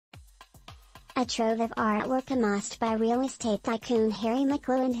A trove of artwork amassed by real estate tycoon Harry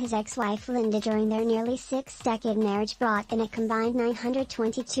Macklowe and his ex-wife Linda during their nearly six-decade marriage brought in a combined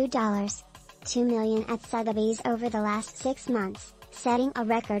 $922.2 million at Sotheby's over the last 6 months, setting a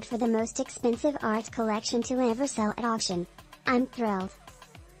record for the most expensive art collection to ever sell at auction. "I'm thrilled.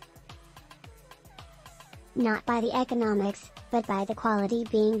 Not by the economics, but by the quality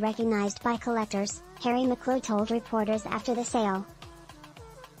being recognized by collectors," Harry Macklowe told reporters after the sale.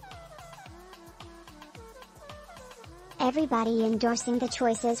 "Everybody endorsing the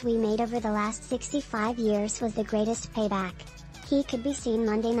choices we made over the last 65 years was the greatest payback." He could be seen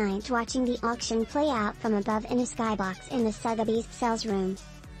Monday night watching the auction play out from above in a skybox in the Sotheby's salesroom.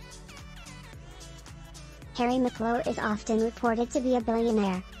 Harry Macklowe is often reported to be a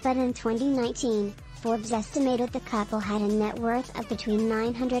billionaire, but in 2019, Forbes estimated the couple had a net worth of between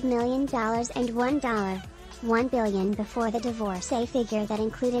 $900 million and $1 billion before the divorce, a figure that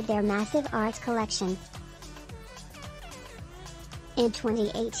included their massive art collection. In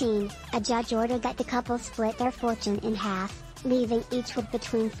 2018, a judge ordered that the couple split their fortune in half, leaving each with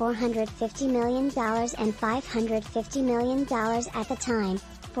between $450 million and $550 million at the time,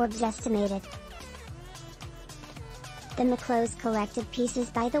 Forbes estimated. The Macklowes collected pieces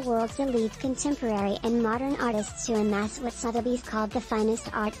by the world's elite contemporary and modern artists to amass what Sotheby's called the finest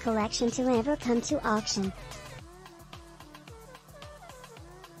art collection to ever come to auction.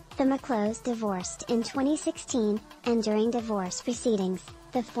 The Macklowes divorced in 2016, and during divorce proceedings,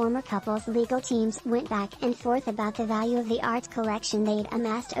 the former couple's legal teams went back and forth about the value of the art collection they'd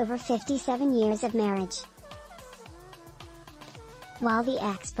amassed over 57 years of marriage. While the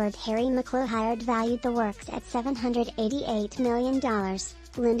expert Harry Macklowe hired valued the works at $788 million,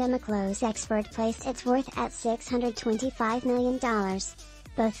 Linda Macklow's expert placed its worth at $625 million.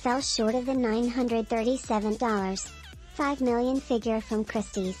 Both fell short of the $937.5 million figure from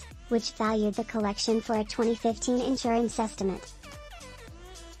Christie's, which valued the collection for a 2015 insurance estimate.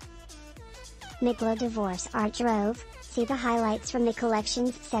 Macklowe Divorce Art Trove. See the highlights from the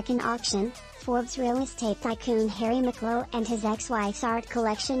collection's second auction. Forbes real estate tycoon Harry Macklowe and his ex-wife's art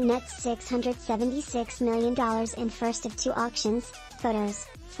collection nets $676 million in first of 2 auctions. Photos.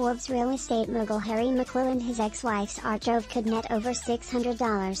 Forbes real estate mogul Harry Macklowe and his ex-wife's art trove could net over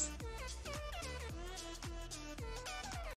 $600.